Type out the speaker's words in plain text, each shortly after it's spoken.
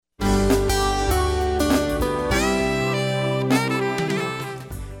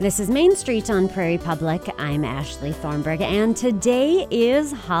This is Main Street on Prairie Public. I'm Ashley Thornburg, and today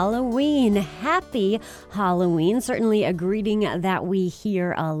is Halloween. Happy Halloween. Certainly a greeting that we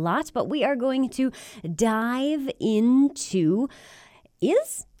hear a lot, but we are going to dive into,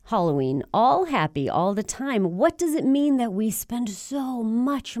 is Halloween all happy all the time? What does it mean that we spend so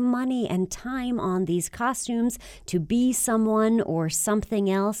much money and time on these costumes to be someone or something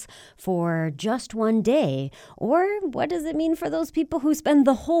else for just one day? Or what does it mean for those people who spend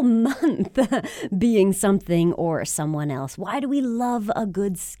the whole month being something or someone else? Why do we love a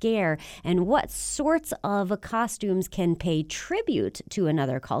good scare? And what sorts of costumes can pay tribute to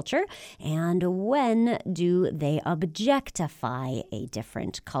another culture? And when do they objectify a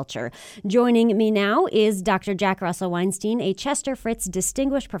different culture? Joining me now is Dr. Jack Russell Weinstein, a Chester Fritz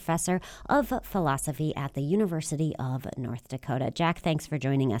Distinguished Professor of Philosophy at the University of North Dakota. Jack, thanks for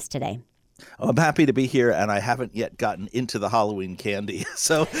joining us today. I'm happy to be here, and I haven't yet gotten into the Halloween candy,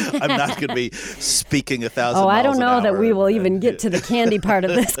 so I'm not going to be speaking 1,000 miles an hour. I don't know that we will even get to the candy part of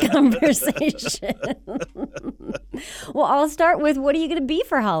this conversation. Well, I'll start with, what are you going to be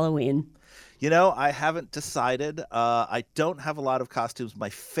for Halloween? You know, I haven't decided. I don't have a lot of costumes. My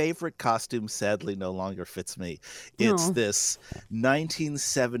favorite costume, sadly, no longer fits me. It's this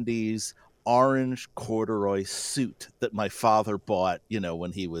 1970s orange corduroy suit that my father bought,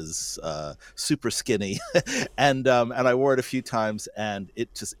 when he was super skinny. and I wore it a few times, and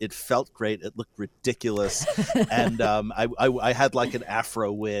it felt great. It looked ridiculous. And I had like an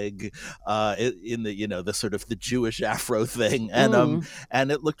afro wig in the sort of the Jewish afro thing. And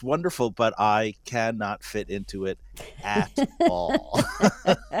and it looked wonderful, but I cannot fit into it at all.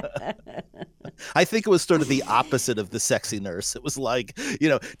 I think it was sort of the opposite of the sexy nurse. It was like,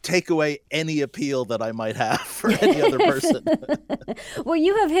 take away any appeal that I might have for any other person. Well,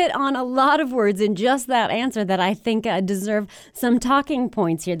 you have hit on a lot of words in just that answer that I think deserve some talking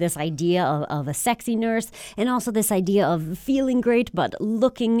points here. This idea of a sexy nurse, and also this idea of feeling great but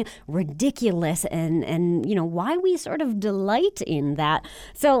looking ridiculous, and why we sort of delight in that.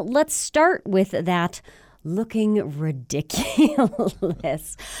 So let's start with that. Looking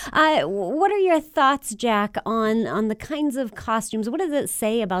ridiculous. What are your thoughts, Jack, on the kinds of costumes? What does it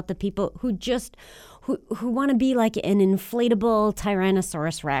say about the people who want to be like an inflatable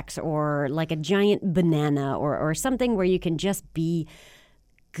Tyrannosaurus Rex, or like a giant banana, or something where you can just be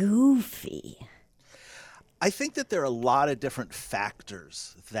goofy? I think that there are a lot of different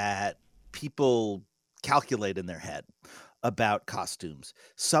factors that people calculate in their head about costumes.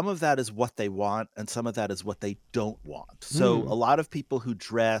 Some of that is what they want, and some of that is what they don't want. So a lot of people who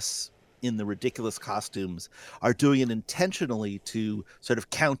dress in the ridiculous costumes are doing it intentionally to sort of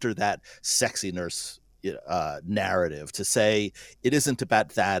counter that sexy nurse narrative, to say it isn't about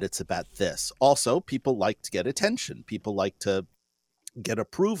that, it's about this. Also, people like to get attention. People like to get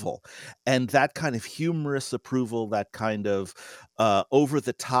approval, and that kind of humorous approval, that kind of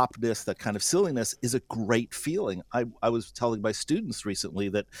over-the-topness, that kind of silliness is a great feeling. I was telling my students recently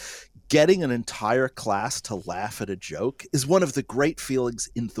that getting an entire class to laugh at a joke is one of the great feelings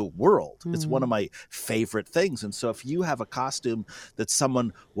in the world. It's one of my favorite things. And so if you have a costume that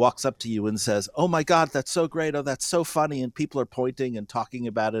someone walks up to you and says, "Oh my God, that's so great. Oh, that's so funny," and people are pointing and talking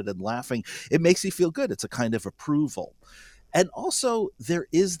about it and laughing, it makes you feel good. It's a kind of approval. And also, there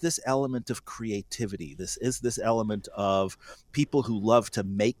is this element of creativity. This element of people who love to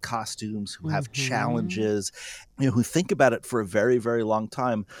make costumes, who have challenges, who think about it for a very, very long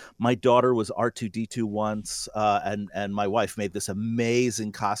time. My daughter was R2-D2 once, and my wife made this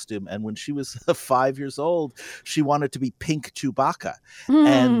amazing costume. And when she was 5 years old, she wanted to be pink Chewbacca.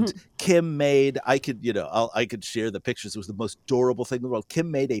 And Kim made, I could share the pictures. It was the most adorable thing in the world. Kim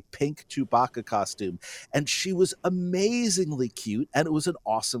made a pink Chewbacca costume, and she was amazingly cute, and it was an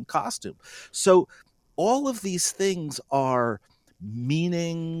awesome costume. So all of these things are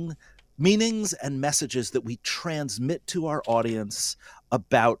meanings and messages that we transmit to our audience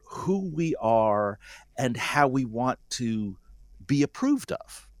about who we are and how we want to be approved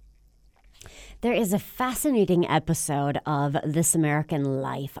of. There is a fascinating episode of This American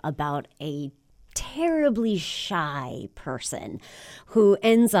Life about a terribly shy person who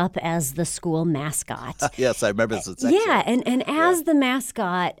ends up as the school mascot. Yes, I remember this section. Yeah, and as the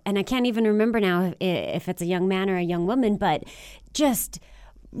mascot, and I can't even remember now if it's a young man or a young woman, but just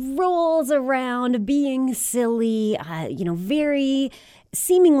rolls around being silly, very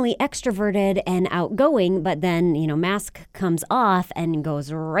seemingly extroverted and outgoing, but then, mask comes off and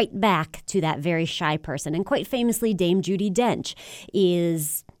goes right back to that very shy person. And quite famously, Dame Judi Dench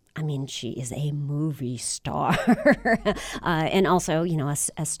she is a movie star and also,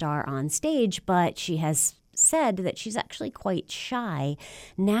 a star on stage, but she has said that she's actually quite shy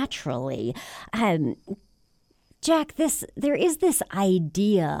naturally. Jack, there is this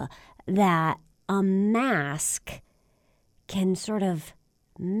idea that a mask can sort of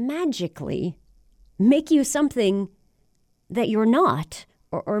magically make you something that you're not,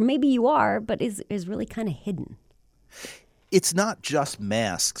 or maybe you are, but is really kind of hidden. It's not just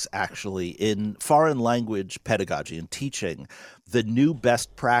masks, actually. In foreign language pedagogy and teaching, the new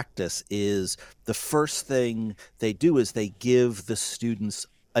best practice is the first thing they do is they give the students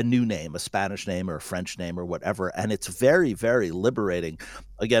a new name, a Spanish name or a French name or whatever. And it's very, very liberating.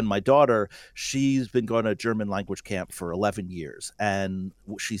 Again, my daughter, she's been going to a German language camp for 11 years. And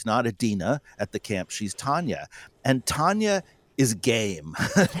she's not Adina at the camp. She's Tanya. And Tanya is game.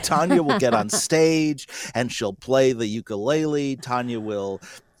 Tanya will get on stage and she'll play the ukulele. Tanya will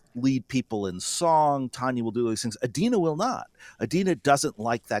lead people in song. Tanya will do these things. Adina will not. Adina doesn't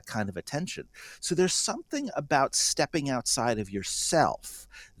like that kind of attention. So there's something about stepping outside of yourself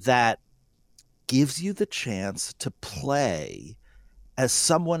that gives you the chance to play as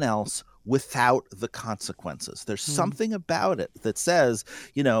someone else without the consequences. There's something about it that says,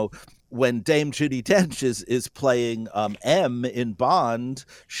 you know, when Dame Judi Dench is playing M in Bond,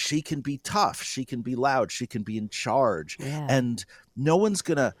 she can be tough, she can be loud, she can be in charge. Yeah. And no one's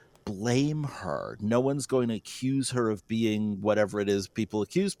going to blame her. No one's going to accuse her of being whatever it is people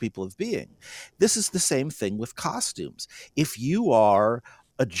accuse people of being. This is the same thing with costumes. If you are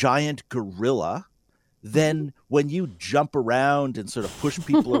a giant gorilla, then when you jump around and sort of push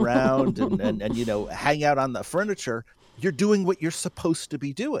people around and you know, hang out on the furniture, you're doing what you're supposed to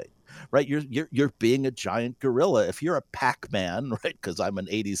be doing. Right, you're being a giant gorilla. If you're a Pac-Man, right? Because I'm an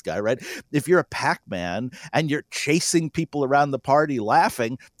 '80s guy, right? If you're a Pac-Man and you're chasing people around the party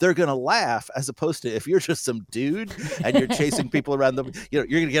laughing, they're gonna laugh. As opposed to if you're just some dude and you're chasing people around them, you know,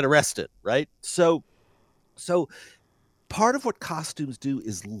 you're gonna get arrested, right? So part of what costumes do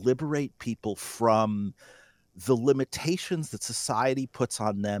is liberate people from the limitations that society puts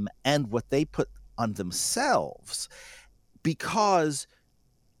on them and what they put on themselves, because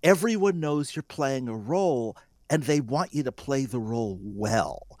everyone knows you're playing a role and they want you to play the role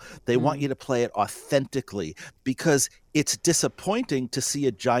well. They want you to play it authentically, because it's disappointing to see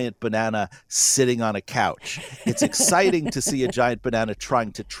a giant banana sitting on a couch. It's exciting to see a giant banana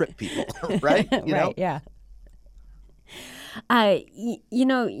trying to trip people, right? You know? Right, yeah. You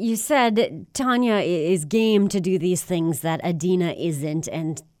know, you said Tanya is game to do these things that Adina isn't,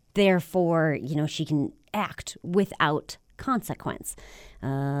 and therefore, you know, she can act without consequence.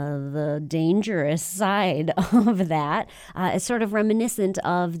 The dangerous side of that is sort of reminiscent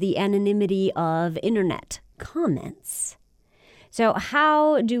of the anonymity of internet comments. So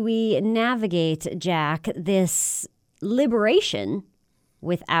how do we navigate, Jack, this liberation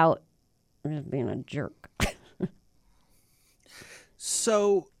without being a jerk?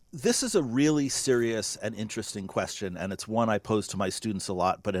 So this is a really serious and interesting question, and it's one I pose to my students a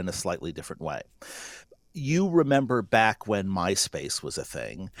lot, but in a slightly different way. You remember back when MySpace was a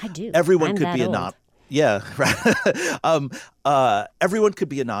thing. I do. Everyone I'm could that be old. anonymous. Yeah, right. Everyone could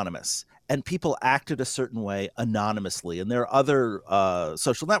be anonymous, and people acted a certain way anonymously. And there are other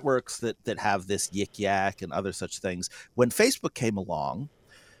social networks that have this Yik Yak and other such things. When Facebook came along,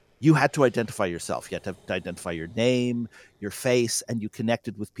 you had to identify yourself. You had to identify your name, your face, and you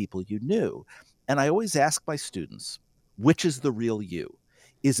connected with people you knew. And I always ask my students, which is the real you?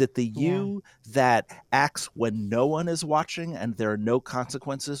 Is it the you that acts when no one is watching and there are no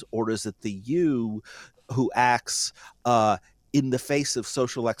consequences? Or is it the you who acts in the face of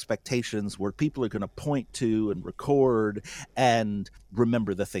social expectations where people are going to point to and record and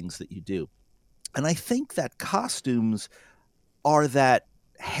remember the things that you do? And I think that costumes are that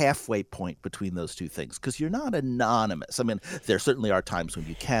halfway point between those two things, because you're not anonymous. I mean, there certainly are times when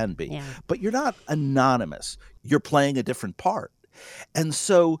you can be, but you're not anonymous. You're playing a different part. And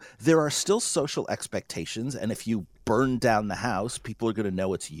so there are still social expectations. And if you burn down the house, people are going to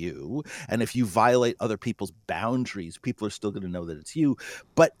know it's you. And if you violate other people's boundaries, people are still going to know that it's you.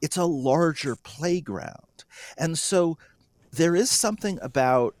 But it's a larger playground. And so there is something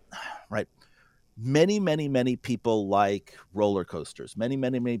about, right, many, many, many people like roller coasters. Many,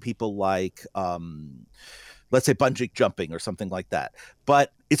 many, many people like, let's say, bungee jumping or something like that.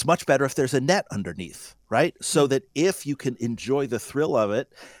 But it's much better if there's a net underneath, right? So that if you can enjoy the thrill of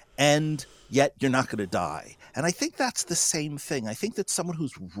it and yet you're not going to die. And I think that's the same thing. I think that someone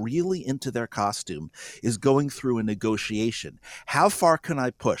who's really into their costume is going through a negotiation. How far can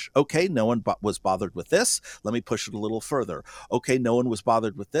I push? Okay, no one was bothered with this. Let me push it a little further. Okay, no one was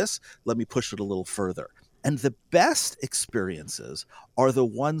bothered with this. Let me push it a little further. And the best experiences are the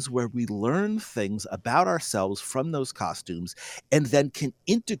ones where we learn things about ourselves from those costumes and then can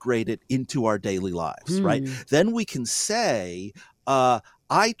integrate it into our daily lives, right? Then we can say,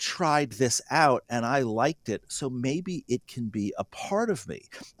 I tried this out and I liked it, so maybe it can be a part of me.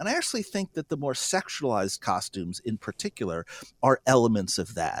 And I actually think that the more sexualized costumes in particular are elements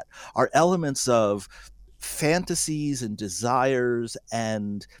of that, are elements of fantasies and desires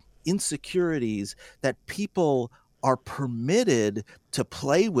and insecurities that people are permitted to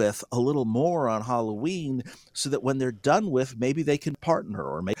play with a little more on Halloween, so that when they're done with, maybe they can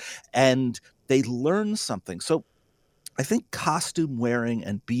partner and they learn something. So I think costume wearing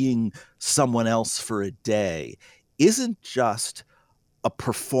and being someone else for a day isn't just a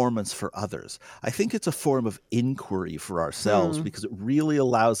performance for others. I think it's a form of inquiry for ourselves, because it really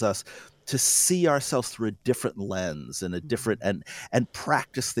allows us to see ourselves through a different lens and a different and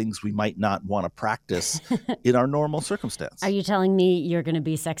practice things we might not want to practice in our normal circumstance. Are you telling me you're going to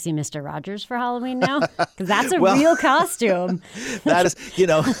be sexy Mr. Rogers for Halloween now? Because that's a real costume. That is,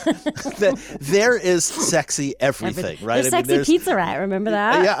 there is sexy everything, right? There's sexy Pizza Rat. Remember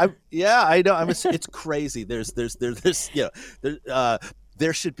that? Yeah, I know. It's crazy. There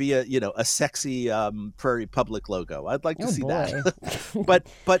should be a sexy Prairie Public logo. I'd like to see that.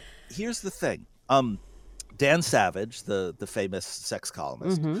 But here's the thing. Dan Savage, the famous sex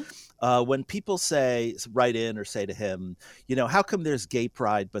columnist, when people write in or say to him, how come there's gay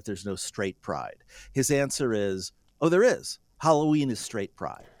pride but there's no straight pride? His answer is, oh, there is. Halloween is straight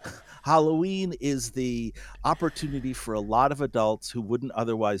pride. Halloween is the opportunity for a lot of adults who wouldn't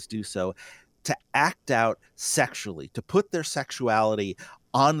otherwise do so to act out sexually, to put their sexuality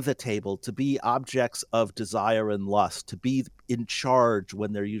on the table, to be objects of desire and lust, to be in charge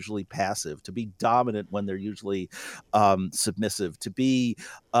when they're usually passive, to be dominant when they're usually submissive, to be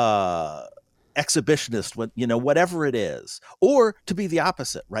exhibitionist when, whatever it is, or to be the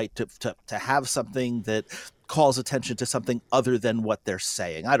opposite, right? To have something that calls attention to something other than what they're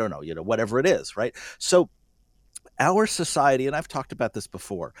saying. I don't know, whatever it is, right? So our society, and I've talked about this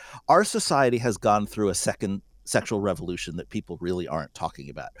before, our society has gone through a second sexual revolution that people really aren't talking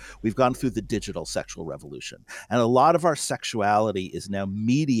about. We've gone through the digital sexual revolution, and a lot of our sexuality is now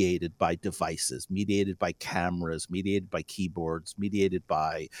mediated by devices, mediated by cameras, mediated by keyboards, mediated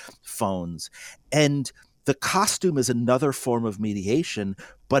by phones. And the costume is another form of mediation,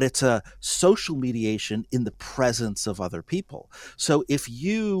 but it's a social mediation in the presence of other people. So if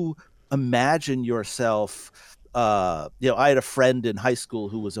you imagine yourself, I had a friend in high school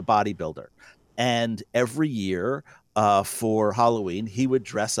who was a bodybuilder, and every year for Halloween, he would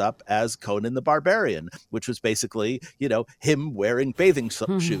dress up as Conan the Barbarian, which was basically, him wearing bathing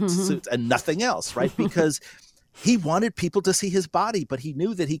suits and nothing else, right? Because he wanted people to see his body, but he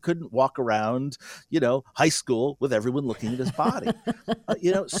knew that he couldn't walk around, high school with everyone looking at his body.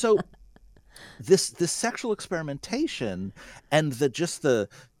 So this sexual experimentation and the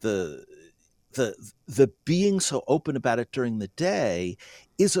being so open about it during the day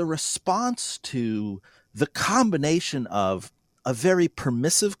is a response to the combination of a very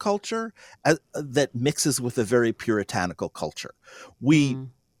permissive culture that mixes with a very puritanical culture. We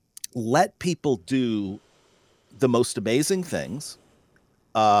let people do the most amazing things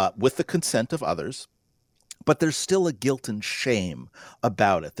with the consent of others, but there's still a guilt and shame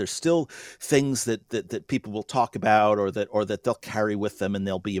about it. There's still things that people will talk about or that they'll carry with them, and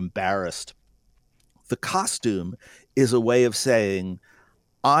they'll be embarrassed. The costume is a way of saying,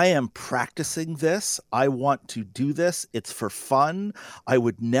 I am practicing this. I want to do this. It's for fun. I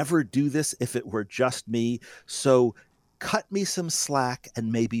would never do this if it were just me. So cut me some slack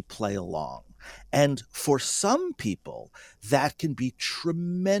and maybe play along. And for some people, that can be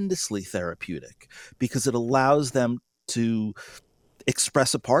tremendously therapeutic, because it allows them to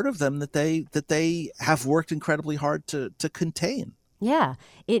express a part of them that they have worked incredibly hard to contain. Yeah,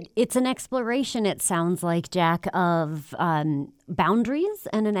 it's an exploration, it sounds like, Jack, of boundaries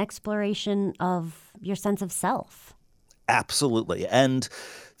and an exploration of your sense of self. Absolutely. And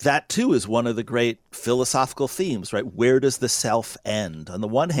that, too, is one of the great philosophical themes, right? Where does the self end? On the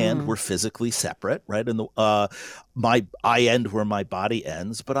one hand, we're physically separate, right? And I end where my body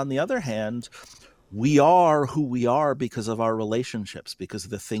ends. But on the other hand, we are who we are because of our relationships, because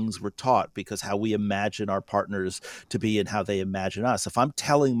of the things we're taught, because how we imagine our partners to be and how they imagine us. If I'm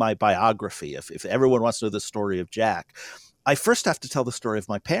telling my biography, if everyone wants to know the story of Jack, I first have to tell the story of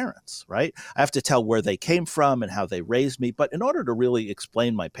my parents, right? I have to tell where they came from and how they raised me. But in order to really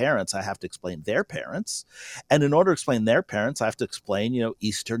explain my parents, I have to explain their parents. And in order to explain their parents, I have to explain,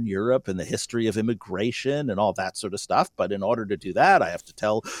 Eastern Europe and the history of immigration and all that sort of stuff. But in order to do that, I have to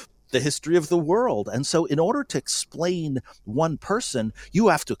tell the history of the world. And so in order to explain one person, you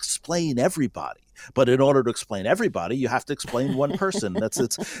have to explain everybody. But in order to explain everybody, you have to explain one person.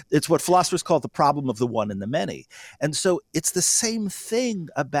 It's what philosophers call the problem of the one and the many. And so it's the same thing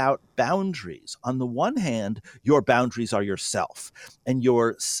about boundaries. On the one hand, your boundaries are yourself, and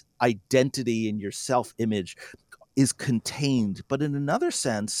your identity and your self-image is contained. But in another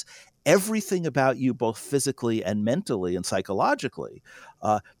sense, everything about you, both physically and mentally and psychologically,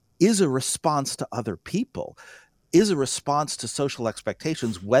 is a response to other people, is a response to social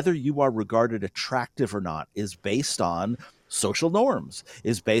expectations. Whether you are regarded attractive or not is based on social norms,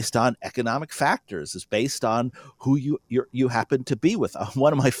 is based on economic factors, is based on who you happen to be with.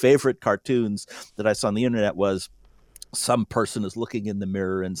 One of my favorite cartoons that I saw on the internet was some person is looking in the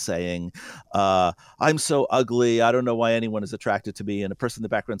mirror and saying, I'm so ugly, I don't know why anyone is attracted to me. And a person in the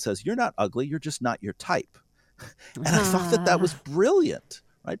background says, you're not ugly, you're just not your type. And I thought that was brilliant,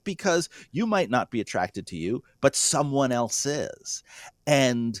 right? Because you might not be attracted to you, but someone else is.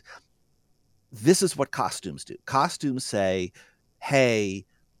 And this is what costumes do. Costumes say, hey,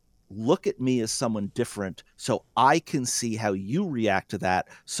 look at me as someone different so I can see how you react to that,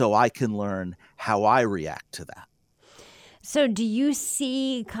 so I can learn how I react to that. So do you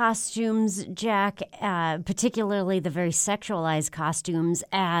see costumes, Jack, particularly the very sexualized costumes,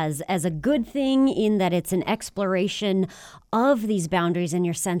 as a good thing in that it's an exploration of these boundaries and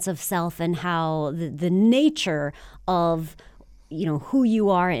your sense of self and how the nature of, who you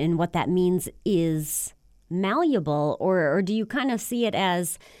are and what that means is malleable? Or do you kind of see it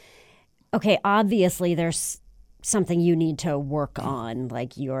as, okay, obviously there's something you need to work on,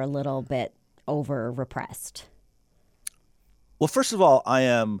 like you're a little bit over repressed? Well, first of all, I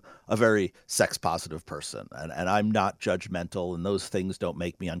am a very sex positive person, and I'm not judgmental, and those things don't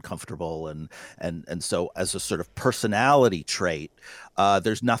make me uncomfortable. And so as a sort of personality trait,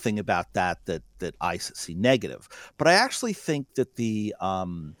 there's nothing about that I see negative. But I actually think that the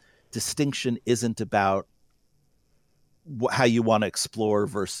distinction isn't about how you want to explore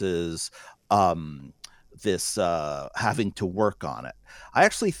versus this having to work on it. I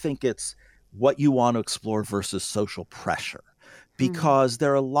actually think it's what you want to explore versus social pressure. Because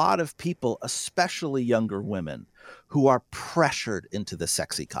there are a lot of people, especially younger women, who are pressured into the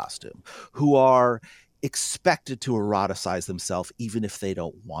sexy costume, who are expected to eroticize themselves even if they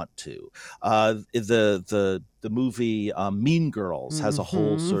don't want to. The movie Mean Girls has a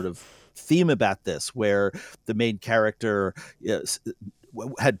whole sort of theme about this, where the main character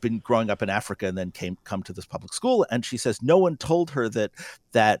had been growing up in Africa and then come to this public school, and she says no one told her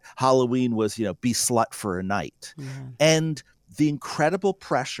that Halloween was be slut for a night. And the incredible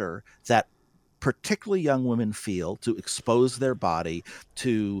pressure that particularly young women feel to expose their body,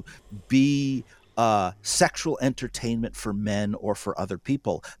 to be sexual entertainment for men or for other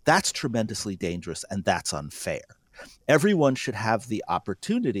people, that's tremendously dangerous, and that's unfair. Everyone should have the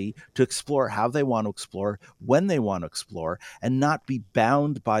opportunity to explore how they want to explore, when they want to explore, and not be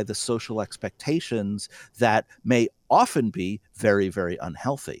bound by the social expectations that may often be very, very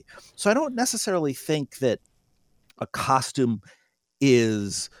unhealthy. So I don't necessarily think that a costume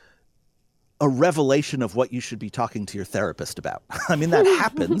is a revelation of what you should be talking to your therapist about. I mean, that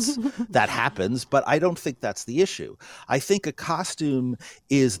happens, but I don't think that's the issue. I think a costume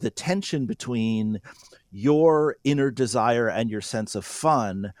is the tension between your inner desire and your sense of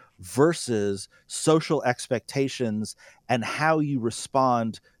fun versus social expectations and how you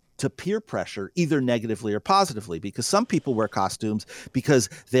respond to peer pressure, either negatively or positively, because some people wear costumes because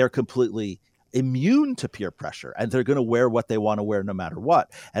they're completely immune to peer pressure and they're going to wear what they want to wear no matter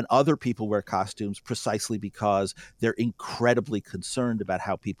what. And other people wear costumes precisely because they're incredibly concerned about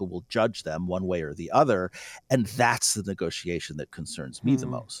how people will judge them one way or the other. And that's the negotiation that concerns me the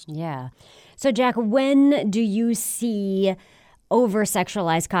most. Yeah. So, Jack, when do you see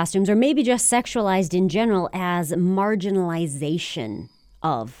over-sexualized costumes, or maybe just sexualized in general, as marginalization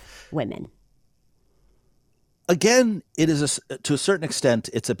of women? Again, it is to a certain extent,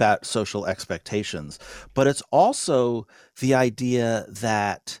 it's about social expectations, but it's also the idea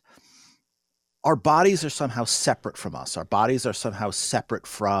that our bodies are somehow separate from us. Our bodies are somehow separate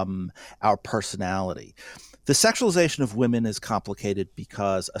from our personality. The sexualization of women is complicated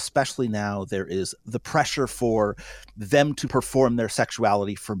because, especially now, there is the pressure for them to perform their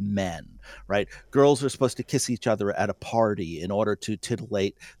sexuality for men, right? Girls are supposed to kiss each other at a party in order to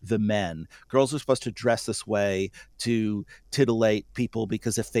titillate the men. Girls are supposed to dress this way to titillate people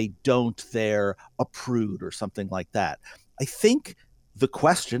because if they don't, they're a prude or something like that. I think the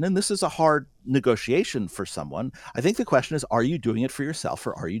question, and this is a hard negotiation for someone, I think the question is, are you doing it for yourself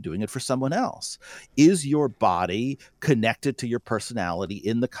or are you doing it for someone else? Is your body connected to your personality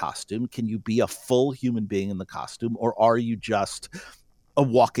in the costume? Can you be a full human being in the costume, or are you just a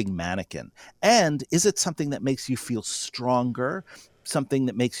walking mannequin? And is it something that makes you feel stronger, something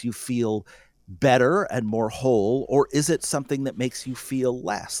that makes you feel better and more whole, or is it something that makes you feel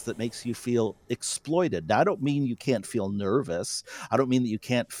less, that makes you feel exploited? Now, I don't mean you can't feel nervous. I don't mean that you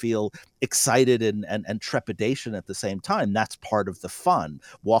can't feel excited and trepidation at the same time. That's part of the fun,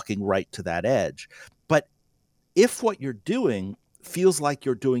 walking right to that edge. But if what you're doing feels like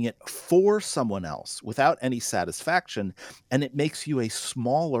you're doing it for someone else without any satisfaction, and it makes you a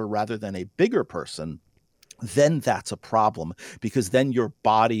smaller rather than a bigger person, then that's a problem, because then your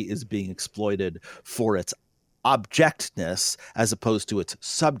body is being exploited for its objectness as opposed to its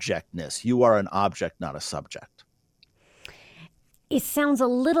subjectness. You are an object, not a subject. It sounds a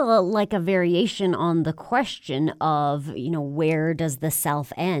little like a variation on the question of, where does the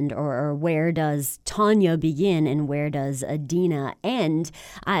self end, or where does Tanya begin and where does Adina end?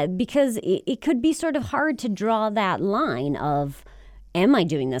 Because it could be sort of hard to draw that line of, am I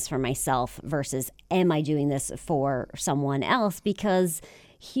doing this for myself versus am I doing this for someone else? Because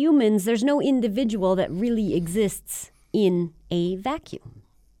humans, there's no individual that really exists in a vacuum.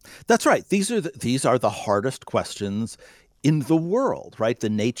 That's right. These are the hardest questions in the world, right? The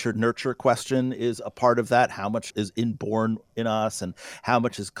nature-nurture question is a part of that. How much is inborn in us and how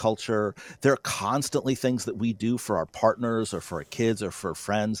much is culture? There are constantly things that we do for our partners or for our kids or for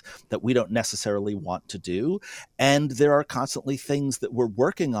friends that we don't necessarily want to do. And there are constantly things that we're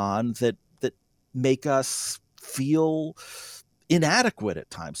working on that make us feel inadequate at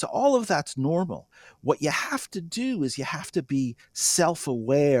times. So all of that's normal. What you have to do is you have to be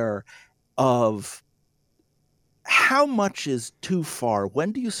self-aware of how much is too far.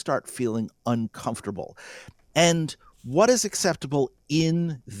 When do you start feeling uncomfortable? And what is acceptable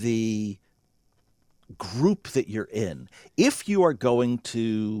in the group that you're in? If you are going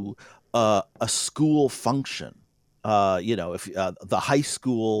to a school function, if the high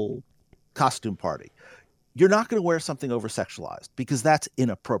school costume party, you're not going to wear something over sexualized because that's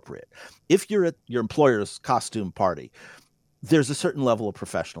inappropriate. If you're at your employer's costume party, there's a certain level of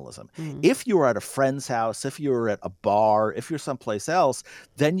professionalism. Mm-hmm. If you're at a friend's house, if you're at a bar, if you're someplace else,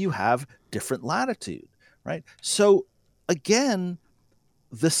 then you have different latitude, right? So again,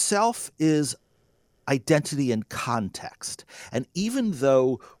 the self is identity and context. And even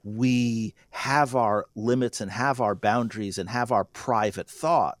though we have our limits and have our boundaries and have our private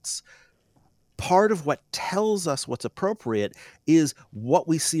thoughts, part of what tells us what's appropriate is what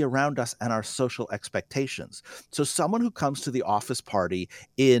we see around us and our social expectations. So someone who comes to the office party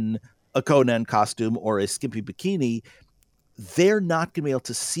in a Conan costume or a skimpy bikini, they're not going to be able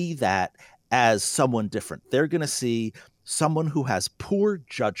to see that as someone different. They're going to see someone who has poor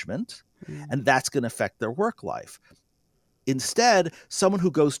judgment, and that's going to affect their work life. Instead, someone who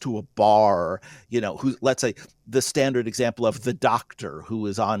goes to a bar, who, let's say, the standard example of the doctor who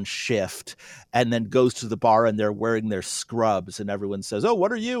is on shift and then goes to the bar and they're wearing their scrubs and everyone says, "Oh,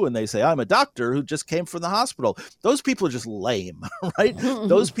 what are you?" And they say, "I'm a doctor who just came from the hospital." Those people are just lame, right?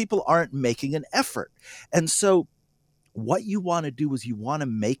 Those people aren't making an effort. And so what you want to do is you want to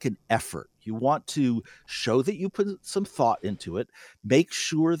make an effort. You want to show that you put some thought into it, make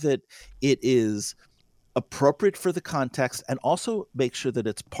sure that it is appropriate for the context, and also make sure that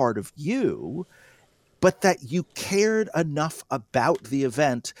it's part of you, but that you cared enough about the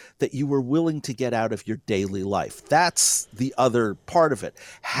event that you were willing to get out of your daily life. That's the other part of it.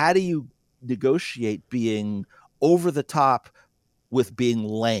 How do you negotiate being over the top with being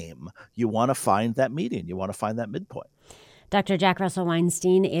lame? You want to find that median. You want to find that midpoint. Dr. Jack Russell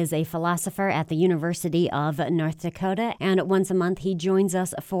Weinstein is a philosopher at the University of North Dakota, and once a month he joins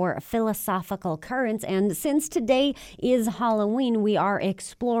us for Philosophical Currents. And since today is Halloween, we are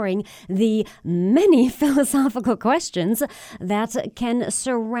exploring the many philosophical questions that can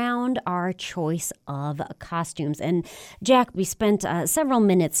surround our choice of costumes. And Jack, we spent several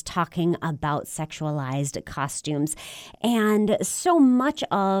minutes talking about sexualized costumes, and so much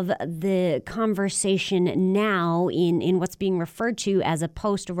of the conversation now in what's being referred to as a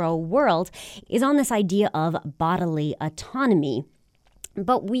post-Roe world is on this idea of bodily autonomy.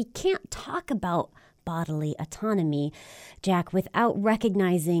 But we can't talk about bodily autonomy, Jack, without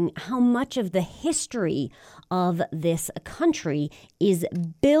recognizing how much of the history of this country is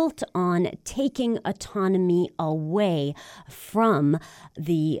built on taking autonomy away from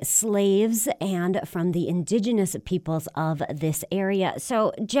the slaves and from the indigenous peoples of this area.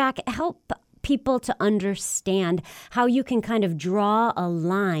 So, Jack, help people to understand how you can kind of draw a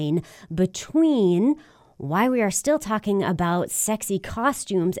line between why we are still talking about sexy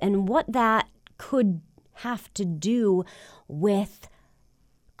costumes and what that could have to do with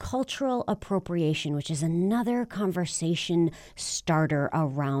cultural appropriation, which is another conversation starter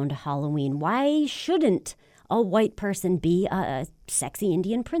around Halloween. Why shouldn't a white person be a sexy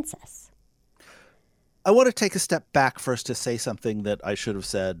Indian princess? I want to take a step back first to say something that I should have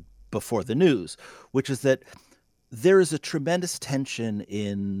said before the news, which is that there is a tremendous tension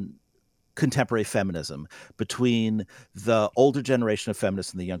in contemporary feminism between the older generation of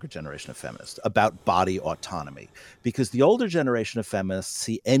feminists and the younger generation of feminists about body autonomy, because the older generation of feminists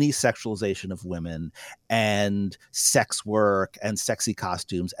see any sexualization of women and sex work and sexy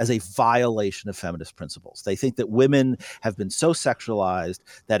costumes as a violation of feminist principles. They think that women have been so sexualized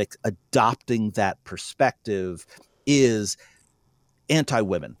that adopting that perspective is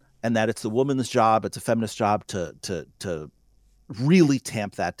anti-women, and that it's the woman's job, it's a feminist job to really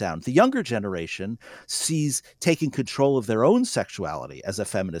tamp that down. The younger generation sees taking control of their own sexuality as a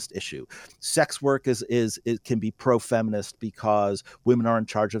feminist issue. Sex work it can be pro-feminist because women are in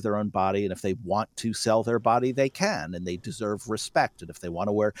charge of their own body, and if they want to sell their body, they can, and they deserve respect. And if they want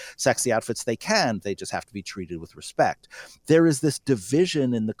to wear sexy outfits, they can. They just have to be treated with respect. There is this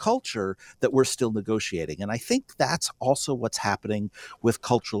division in the culture that we're still negotiating, and I think that's also what's happening with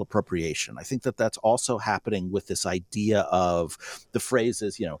cultural appropriation. I think that that's also happening with this idea of the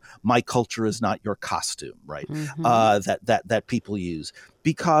phrases, my culture is not your costume, right? That people use,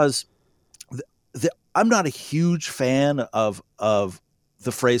 because I'm not a huge fan of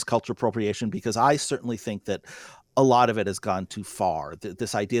the phrase cultural appropriation, because I certainly think that a lot of it has gone too far.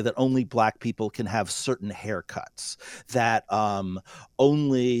 This idea that only Black people can have certain haircuts, that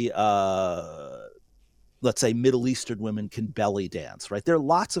only let's say Middle Eastern women can belly dance, right? There are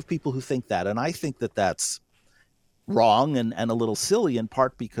lots of people who think that, and I think that that's wrong and a little silly, in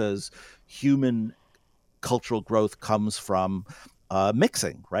part because human cultural growth comes from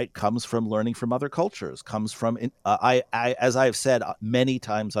mixing, right? Comes from learning from other cultures, comes from, I as I've said many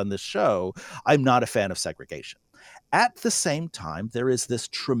times on this show, I'm not a fan of segregation. At the same time, there is this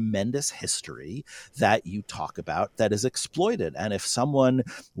tremendous history that you talk about that is exploited. And if someone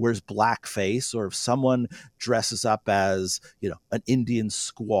wears blackface, or if someone dresses up as, an Indian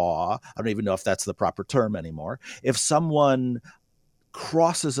squaw, I don't even know if that's the proper term anymore. If someone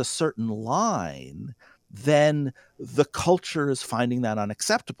crosses a certain line, then the culture is finding that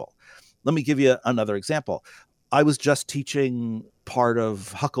unacceptable. Let me give you another example. I was just teaching part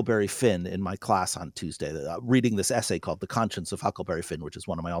of Huckleberry Finn in my class on Tuesday, reading this essay called The Conscience of Huckleberry Finn, which is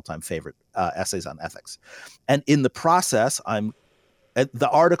one of my all-time favorite essays on ethics. And in the process, the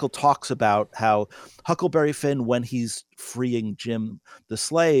article talks about how Huckleberry Finn, when he's freeing Jim the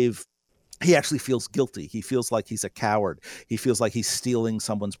slave, he actually feels guilty. He feels like he's a coward. He feels like he's stealing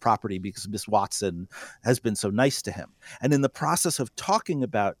someone's property because Miss Watson has been so nice to him. And in the process of talking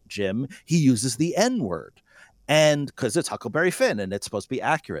about Jim, he uses the N-word. And because it's Huckleberry Finn and it's supposed to be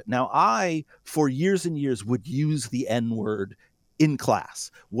accurate. Now, I, for years and years, would use the N-word in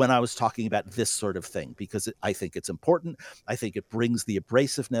class when I was talking about this sort of thing, because I think it's important. I think it brings the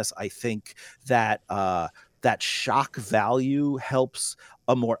abrasiveness. I think that that shock value helps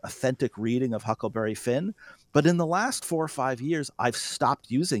a more authentic reading of Huckleberry Finn. But in the last 4 or 5 years, I've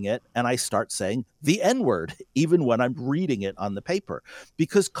stopped using it, and I start saying the N-word, even when I'm reading it on the paper,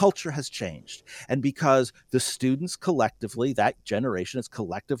 because culture has changed. And because the students collectively, that generation has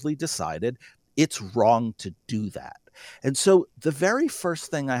collectively decided it's wrong to do that. And so the very first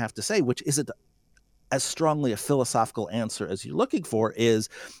thing I have to say, which isn't as strongly a philosophical answer as you're looking for, is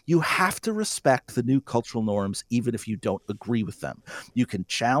you have to respect the new cultural norms, even if you don't agree with them. You can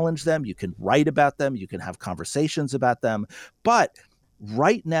challenge them, you can write about them, you can have conversations about them. But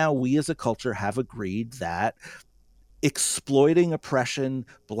right now, we as a culture have agreed that exploiting oppression,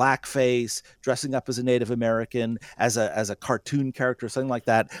 blackface, dressing up as a Native American, as a cartoon character, something like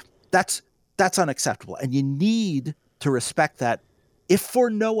that, that's unacceptable. And you need to respect that, if for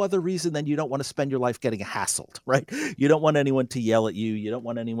no other reason than you don't want to spend your life getting hassled, right? You don't want anyone to yell at you. You don't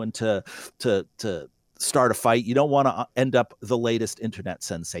want anyone to start a fight. You don't want to end up the latest internet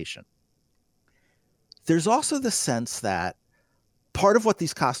sensation. There's also the sense that part of what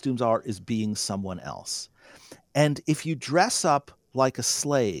these costumes are is being someone else. And if you dress up like a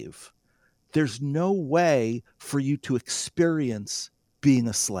slave, there's no way for you to experience being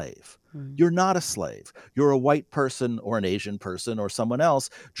a slave. You're not a slave. You're a white person or an Asian person or someone else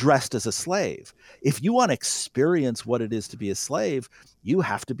dressed as a slave. If you want to experience what it is to be a slave, you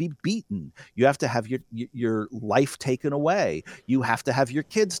have to be beaten. You have to have your life taken away. You have to have your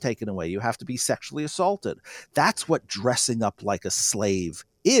kids taken away. You have to be sexually assaulted. That's what dressing up like a slave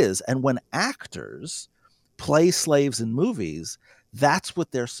is. And when actors play slaves in movies, that's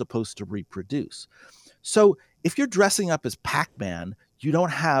what they're supposed to reproduce. So if you're dressing up as Pac-Man, you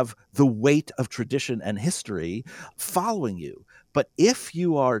don't have the weight of tradition and history following you. But if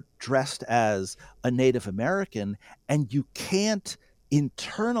you are dressed as a Native American and you can't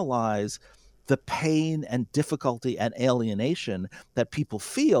internalize the pain and difficulty and alienation that people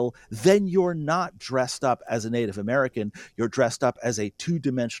feel, then you're not dressed up as a Native American. You're dressed up as a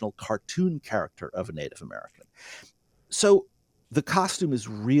two-dimensional cartoon character of a Native American. So the costume is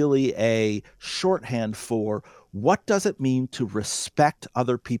really a shorthand for what does it mean to respect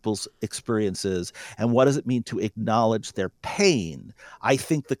other people's experiences and what does it mean to acknowledge their pain. I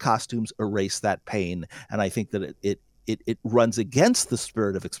think the costumes erase that pain, and I think that it runs against the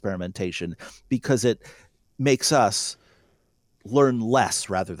spirit of experimentation because it makes us learn less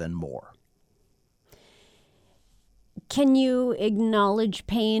rather than more. Can you acknowledge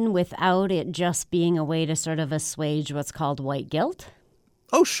pain without it just being a way to sort of assuage what's called white guilt?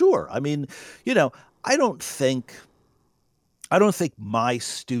 Oh, sure. I mean, I don't think my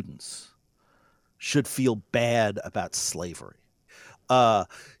students should feel bad about slavery.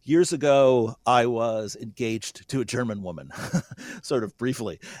 Years ago, I was engaged to a German woman, sort of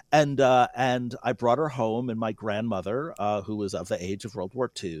briefly, and I brought her home, and my grandmother, who was of the age of World War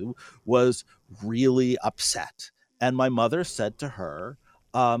II, was really upset. And my mother said to her,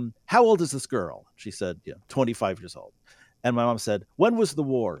 how old is this girl? She said, 25 years old. And my mom said, when was the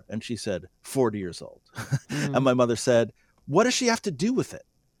war? And she said, 40 years old. And my mother said, what does she have to do with it?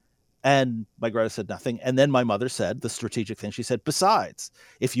 And my grandmother said nothing. And then my mother said the strategic thing. She said, besides,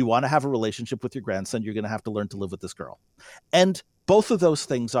 if you want to have a relationship with your grandson, you're going to have to learn to live with this girl. And both of those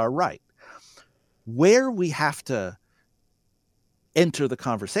things are right. Where we have to enter the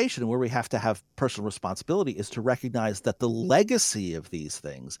conversation and where we have to have personal responsibility is to recognize that the legacy of these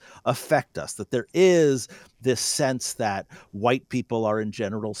things affect us, that there is this sense that white people are in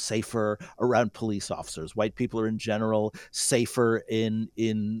general safer around police officers. White people are in general safer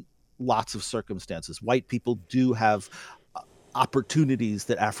in lots of circumstances. White people do have opportunities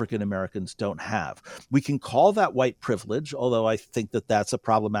that African Americans don't have. We can call that white privilege, although I think that that's a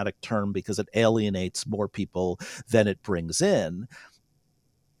problematic term because it alienates more people than it brings in.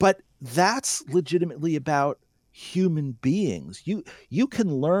 But that's legitimately about human beings. You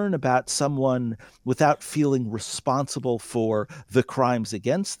can learn about someone without feeling responsible for the crimes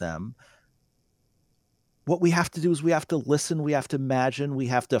against them. What we have to do is we have to listen, we have to imagine, we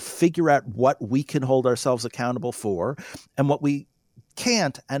have to figure out what we can hold ourselves accountable for and what we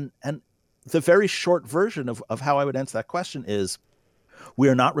can't. And the very short version of how I would answer that question is we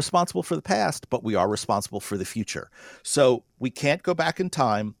are not responsible for the past, but we are responsible for the future. So we can't go back in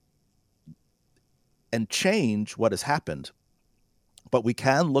time and change what has happened, but we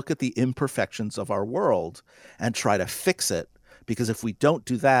can look at the imperfections of our world and try to fix it. Because if we don't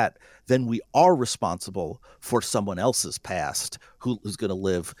do that, then we are responsible for someone else's past who's going to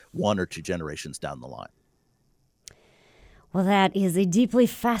live one or two generations down the line. Well, that is a deeply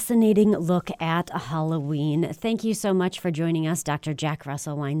fascinating look at Halloween. Thank you so much for joining us, Dr. Jack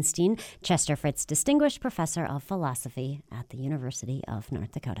Russell Weinstein, Chester Fritz Distinguished Professor of Philosophy at the University of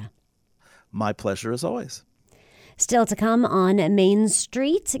North Dakota. My pleasure as always. Still to come on Main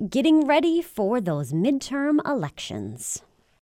Street, getting ready for those midterm elections.